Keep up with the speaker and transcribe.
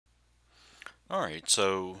Alright,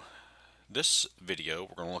 so this video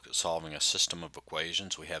we're going to look at solving a system of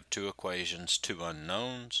equations. We have two equations, two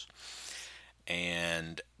unknowns,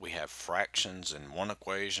 and we have fractions in one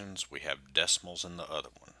equation, we have decimals in the other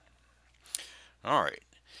one. Alright,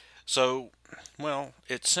 so, well,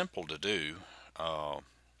 it's simple to do.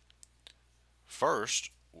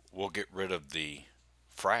 First, we'll get rid of the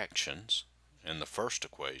fractions in the first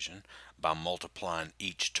equation by multiplying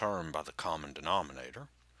each term by the common denominator.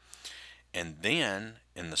 And then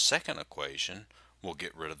in the second equation, we'll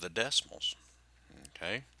get rid of the decimals.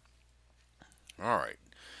 Okay. All right.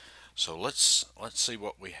 So let's see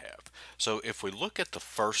what we have. So if we look at the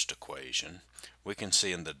first equation, we can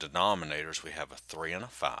see in the denominators we have a 3 and a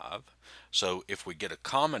 5. So if we get a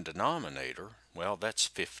common denominator, well, that's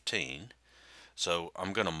 15. So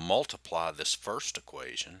I'm going to multiply this first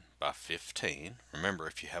equation by 15. Remember,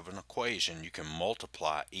 if you have an equation, you can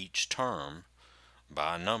multiply each term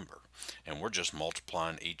by a number, and we're just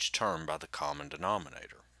multiplying each term by the common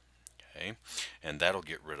denominator. Okay, and that'll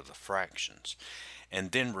get rid of the fractions.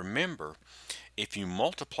 And then remember, if you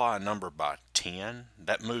multiply a number by 10,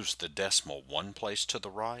 that moves the decimal one place to the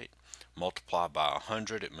right. Multiply by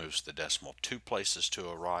 100, it moves the decimal two places to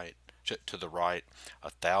the right.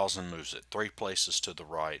 1,000 moves it three places to the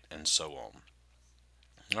right, and so on.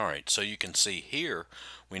 Alright, so you can see here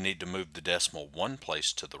we need to move the decimal one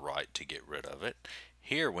place to the right to get rid of it.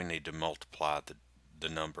 Here we need to multiply the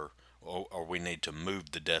number, or we need to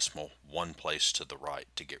move the decimal one place to the right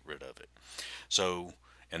to get rid of it. So,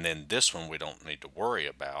 and then this one we don't need to worry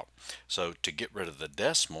about. So to get rid of the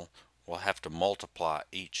decimal, we'll have to multiply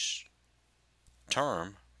each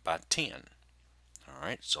term by 10.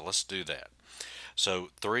 Alright, so let's do that.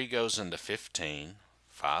 So 3 goes into 15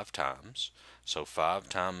 5 times. So 5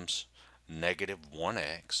 times negative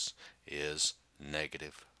 1x is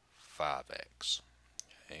negative 5x.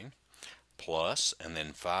 Okay. Plus, and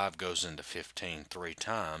then 5 goes into 15 3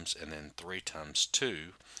 times, and then 3 times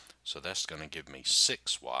 2. So that's going to give me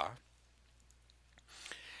 6y.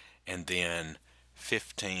 And then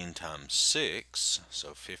 15 times 6,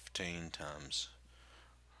 so 15 times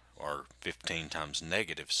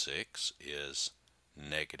negative 6 is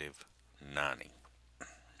negative 90.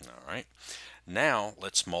 Alright, now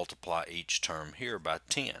let's multiply each term here by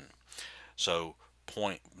 10. So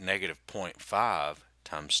negative 0.5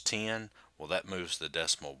 times 10, well, that moves the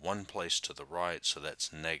decimal one place to the right, so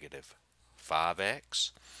that's negative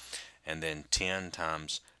 5x. And then 10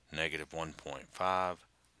 times negative 1.5,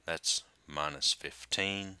 that's minus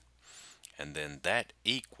 15. And then that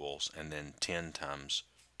equals, and then 10 times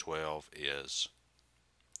 12 is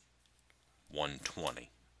 120.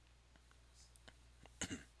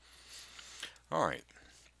 Alright,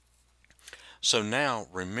 so now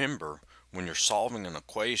remember, when you're solving an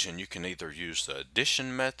equation, you can either use the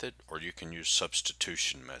addition method or you can use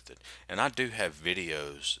substitution method. And I do have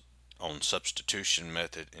videos on substitution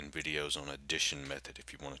method and videos on addition method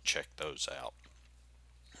if you want to check those out.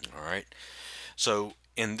 Alright, so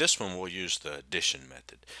in this one we'll use the addition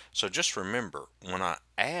method. So just remember, when I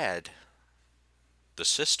add the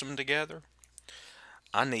system together,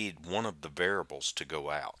 I need one of the variables to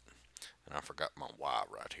go out. And I forgot my y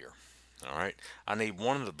right here. Alright, I need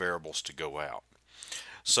one of the variables to go out.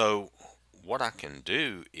 So what I can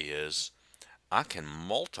do is I can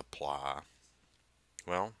multiply,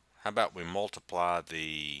 well, how about we multiply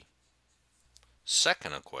the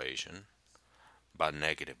second equation by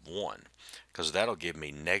negative 1, because that'll give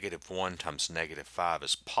me negative 1 times negative 5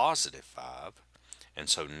 is positive 5, and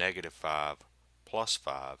so negative 5 plus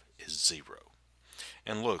 5 is 0.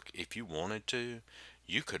 And look, if you wanted to,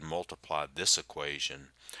 you could multiply this equation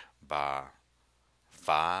by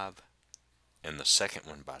 5 and the second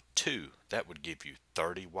one by 2. That would give you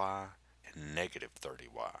 30y and negative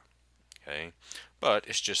 30y. Okay, but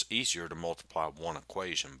it's just easier to multiply one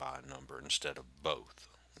equation by a number instead of both.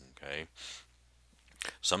 Okay,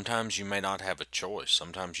 sometimes you may not have a choice.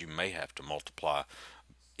 Sometimes you may have to multiply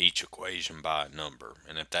each equation by a number,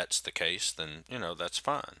 and if that's the case, then that's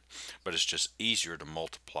fine. But it's just easier to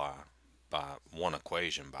multiply by one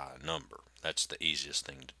equation by a number. That's the easiest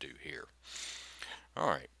thing to do here.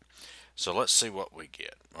 Alright, so let's see what we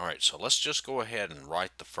get. Alright, so let's just go ahead and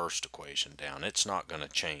write the first equation down. It's not going to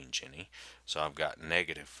change any. So I've got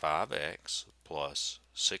negative 5x plus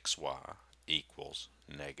 6y equals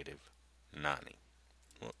negative 90.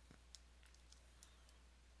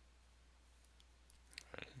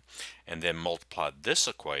 And then multiply this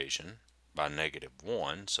equation by negative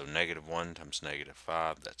 1. So negative 1 times negative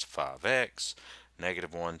 5, that's 5x.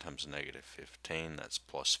 Negative 1 times negative 15, that's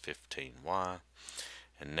plus 15y.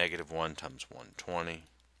 And negative 1 times 120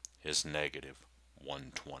 is negative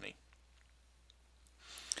 120.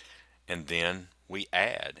 and then we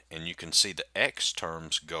add, and you can see the x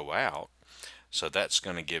terms go out. So that's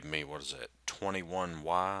going to give me, what is that,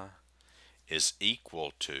 21y is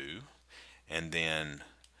equal to, and then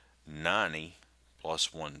 90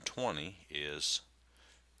 plus 120 is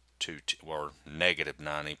or negative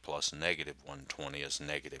 90 plus negative 120 is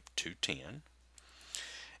negative 210.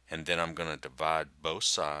 And then I'm going to divide both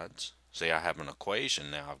sides. See, I have an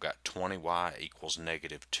equation now. I've got 20y equals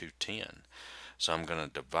negative 210. So I'm going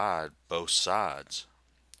to divide both sides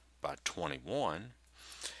by 21.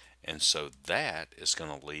 And so that is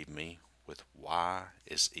going to leave me with y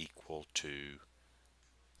is equal to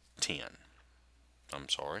 10. I'm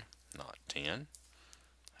sorry, not 10.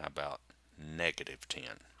 How about negative 10?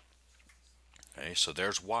 Okay, so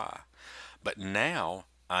there's y. But now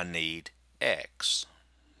I need x.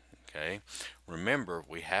 Okay, remember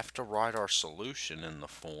we have to write our solution in the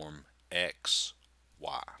form x,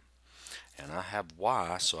 y. And I have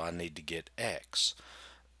y, so I need to get x.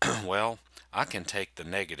 Well, I can take the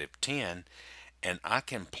negative 10 and I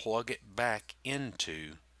can plug it back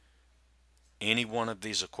into any one of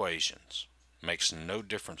these equations. Makes no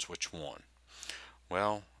difference which one.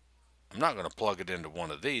 Well, I'm not going to plug it into one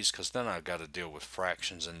of these because then I've got to deal with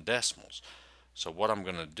fractions and decimals. So what I'm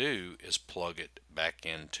going to do is plug it back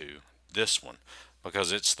into this one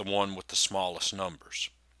because it's the one with the smallest numbers.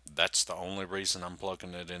 That's the only reason I'm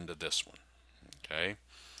plugging it into this one. Okay,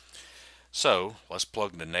 so let's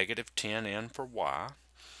plug the negative 10 in for y,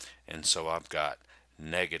 and so I've got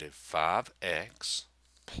negative 5x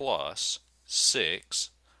plus 6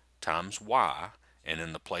 times y, and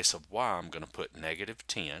in the place of y I'm going to put negative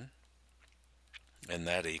 10, and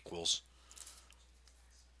that equals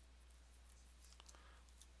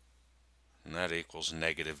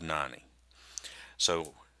negative 90.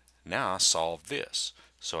 So now I solve this.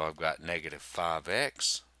 So I've got negative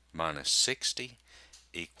 5x minus 60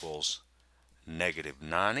 equals negative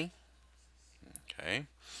 90. Okay,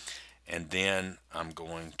 and then I'm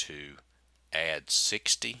going to add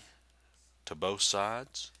 60 to both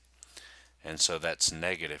sides, and so that's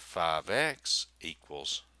negative 5x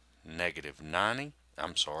equals negative 90.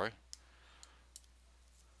 I'm sorry,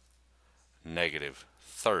 negative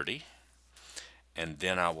 30. And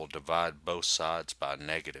then I will divide both sides by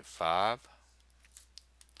negative 5,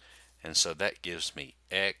 and so that gives me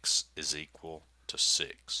x is equal to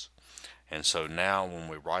 6. And so now when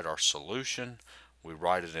we write our solution, we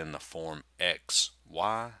write it in the form x,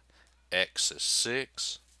 y. X is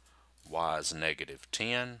 6, y is negative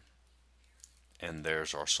 10, and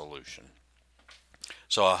there's our solution.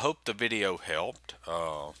 So I hope the video helped.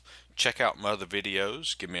 Check out my other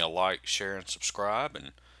videos. Give me a like, share, and subscribe,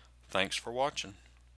 and thanks for watching.